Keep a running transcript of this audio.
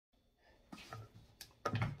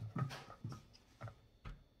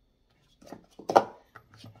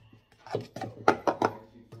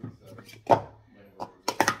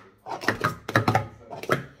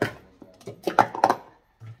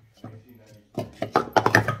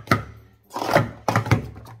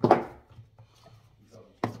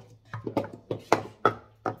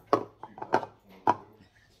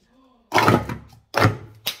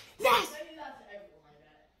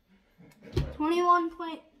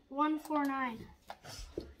149.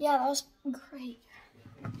 Yeah, that was great.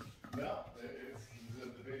 No, it's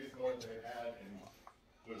the biggest goal they've had in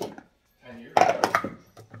 10 years.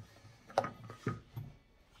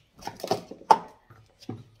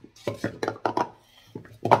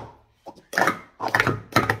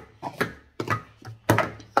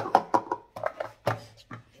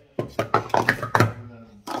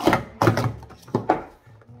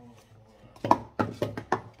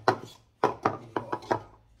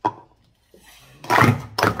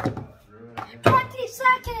 20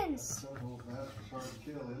 seconds.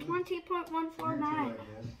 20.149.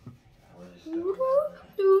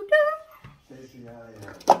 Stacy, I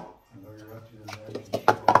know you're up to your neck. You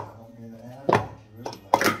help me in the ad. You really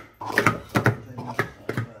like everything else. I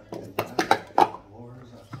try to get back.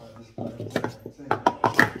 Lures, I try this part. Everything.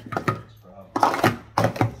 So,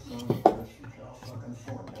 fucking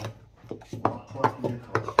formula. Walk quickly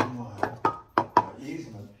across the line. My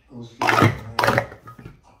easement goes through the land. I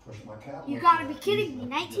push my cap. You gotta be kidding me.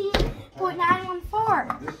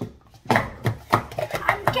 19.914.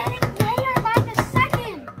 I'm getting later by the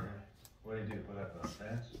second. What do you do? Put up a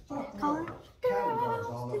fence? Color. Categories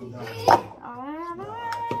all over down.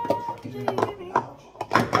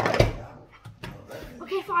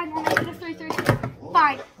 Okay, fine. We'll make it a 3-3.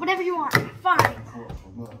 Fine. Whatever you want. Fine. For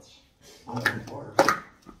months.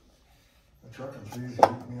 The truck and trees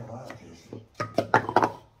keep me alive, Casey.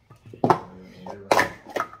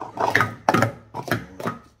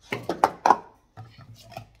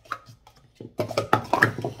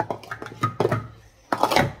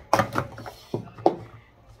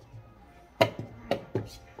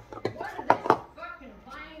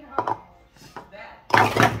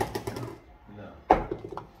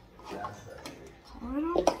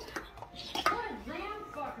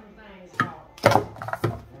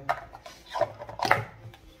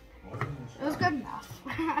 It was good enough.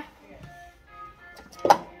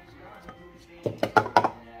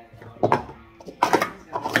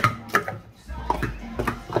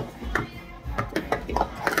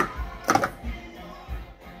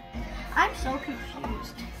 I'm so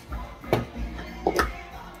confused.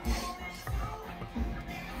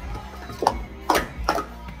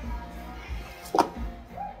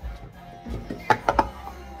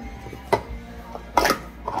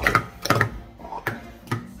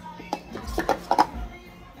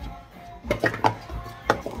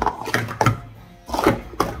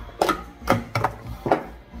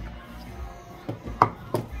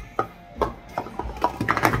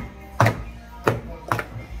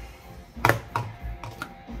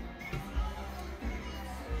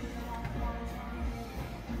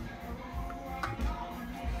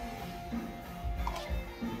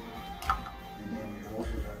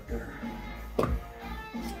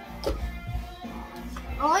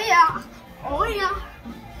 Oh yeah. Oh yeah.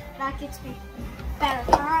 That gets me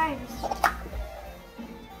better times.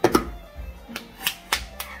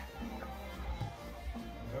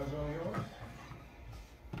 Those all yours?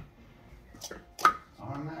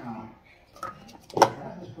 On now. I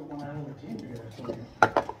just put one out of the team together for you.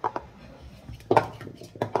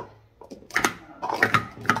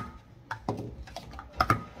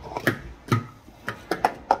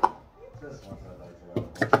 This one's I'd like to run.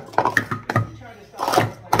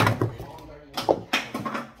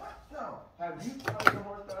 No. Have you tried the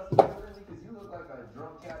horse fast because you look like a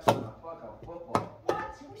drunk cat trying to fuck a football. What? What are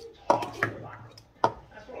you talking about?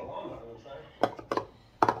 That's what a lawnmower looks like.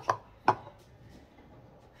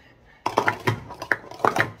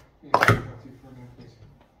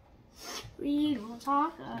 We will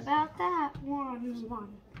talk about that one.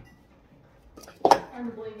 Hard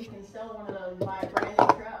to believe you can sell one of those and buy a brand new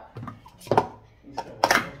truck. You still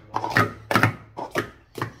want those?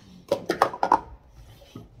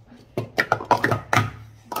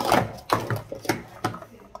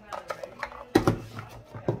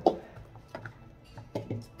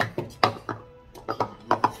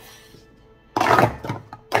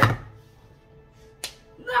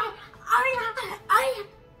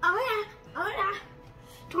 Oh yeah.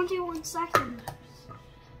 21 seconds.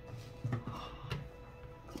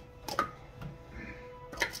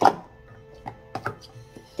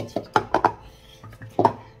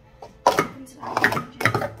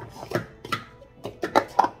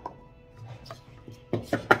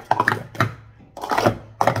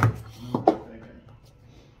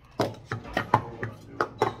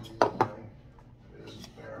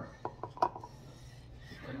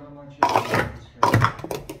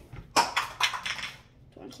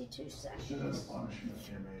 This is a punishment,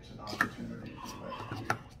 Jimmy. It's an opportunity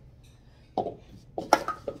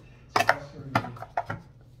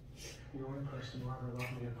The only person who ever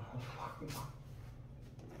loved me in the whole fucking world.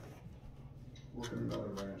 working another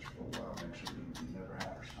ranch for a while, make sure you never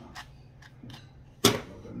have her son.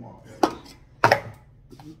 Let them walk that easy.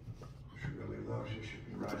 If she really loves you, she'll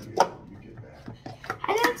be right here when you get back.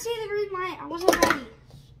 I didn't see the green light. I wasn't ready.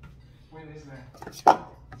 When is that?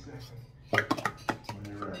 Exactly. When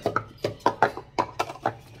you're ready.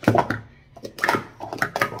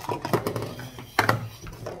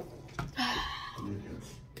 You can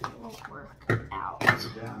It won't work out.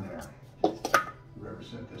 sit down there. You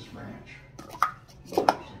represent this ranch. You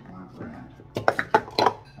represent my brand.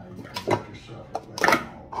 How you conduct yourself at Western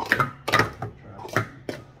Hall.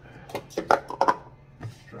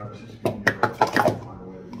 Travis is giving you a right to find a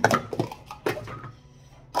way to meet.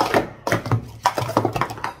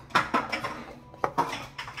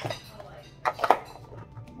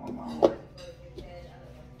 I'm on my way.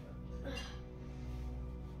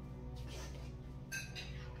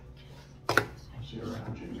 See you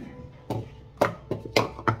around, Jimmy.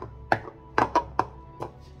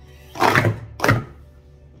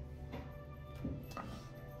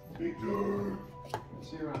 Victor.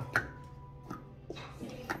 See you around.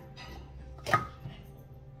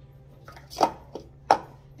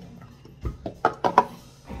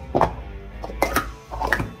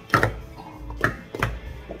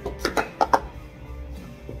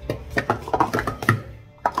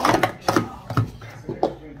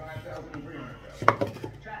 Between 5,000 and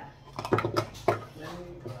 300,000.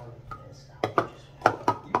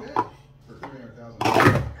 You bet. For 300,000.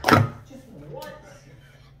 Just once.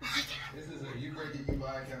 This is a you break it, you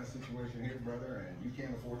buy kind of situation here, brother, and you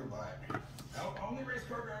can't afford to buy it. No, only race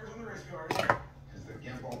car drivers on the race cars. Is the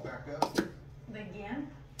gimp all packed up? Again?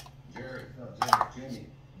 Jerry. No, Jimmy.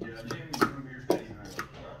 Yeah, Jimmy's gonna be your steady driver.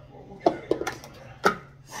 Well, we'll get out of here someday.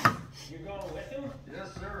 You going with him?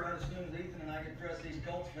 Yes, sir. Right as soon as Ethan and I get dressed these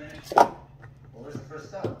Colts finished. Well, there's the first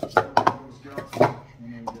stop. Those jumps.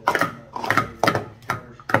 And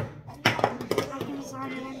I can design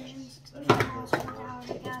the engines to the house without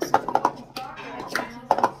the gas and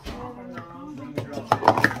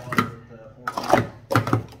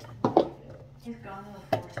He's gone to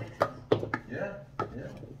the 4 6s. yeah,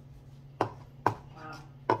 yeah. Wow.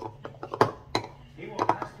 He won't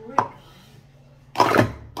last a week.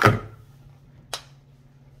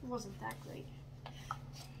 it wasn't that great.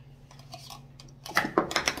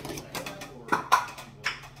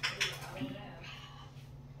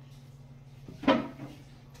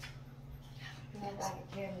 Like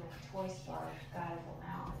a kid in a toy store, got it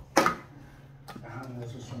now.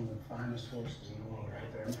 Those are some of the finest horses in the world right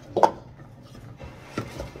there.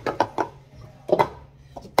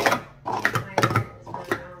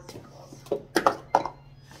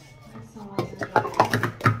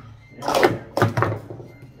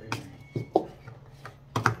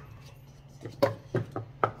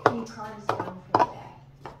 Can you climb this down for a day?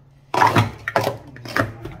 Not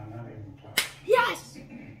even close. Yes!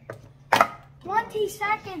 20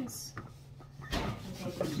 seconds. You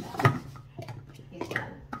take him down. He's done.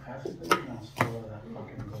 Half of the emails for that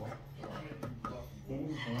fucking boy.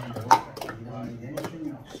 He's going to work. He don't need anything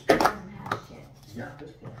else. He doesn't have shit. He's got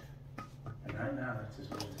this place. And right now, that's as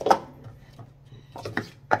good as it's going to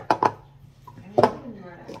get. I mean, even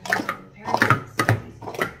parents,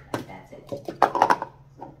 like that's it. It's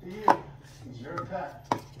up to you. He's your pet.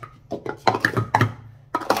 What'd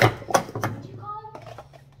you call him?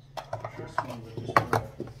 Trust me with this boy.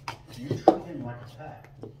 You treat him like a pet.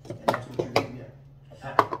 And that's what you're going to get. A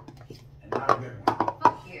pet. And not a good one.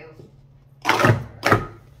 Fuck you.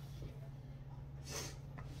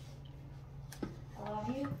 I love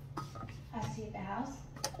you. I see you at the house.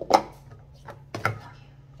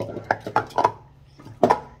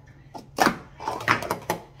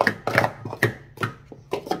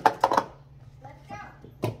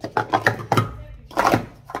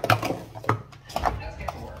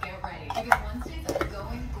 Get ready, because Wednesdays are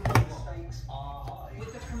going global.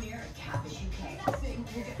 With the premiere of Catfish UK. Think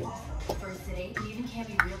you'll get awesome. First at 8, you even can't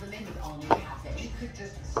be reeled them in with all new Catfish. You could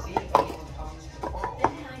just see if anyone comes to the world.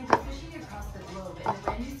 Then behind you fishing across the globe in the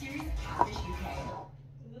brand new series, Catfish UK.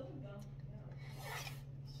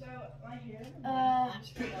 So, right here.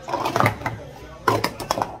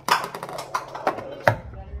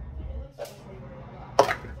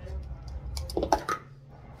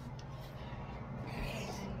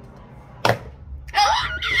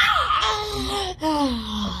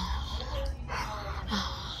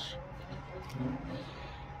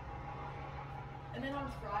 And then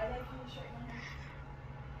on Friday, can you straighten my hair?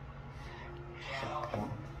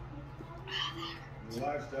 The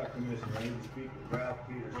Livestock Commissioner, I need to speak with Ralph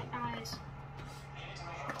Peters. My eyes.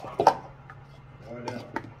 Why not?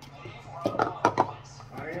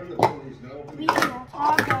 I am the police, no We will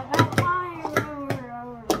talk about fireworks.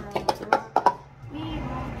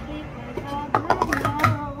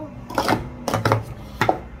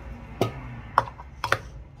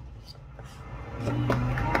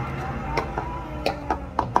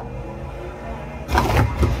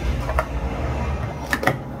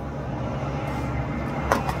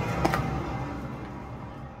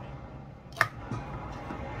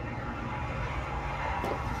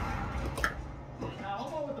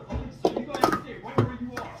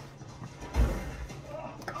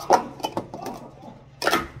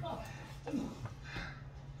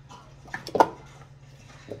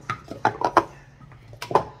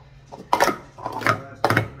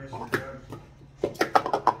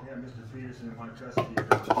 trust you.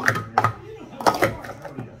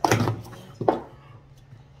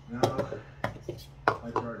 No,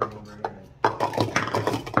 I charge him over anything.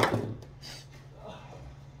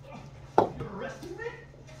 You arrested me?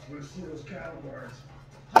 I'm gonna see those cattle guards.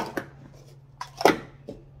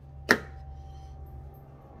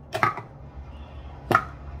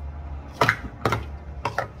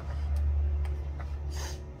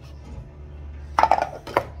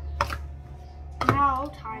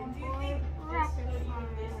 Now time for rapid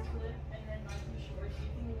fire.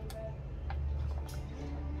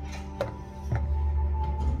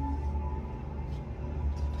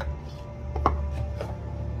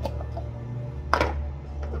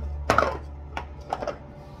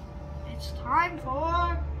 It's time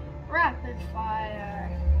for rapid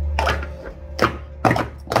fire.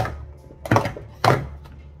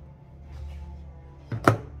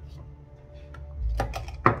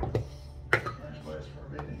 Strange place for a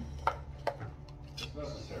meeting. It's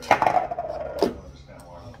necessary. I don't understand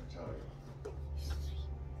why I don't tell you.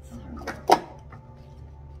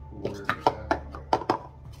 Who ordered this happening?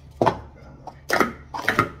 Family.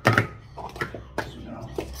 You know.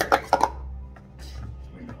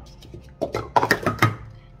 We know.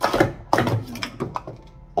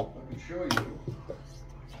 I can show you,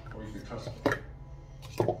 or you can trust me.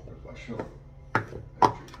 But if I show you,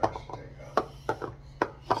 that's your trash to take out.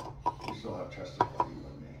 You still have testimony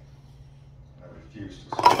with me. I refuse to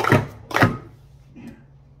see you.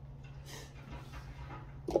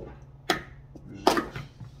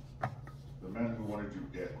 The men who wanted you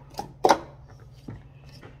dead.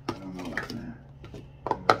 I don't know that man.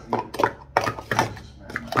 And that's it. There's this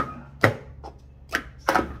man right now.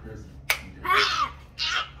 He's in prison.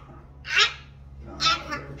 No, I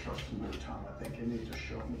never trust him with Tom. I think you need to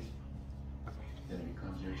show me. Then it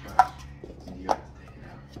becomes your trash. And you got to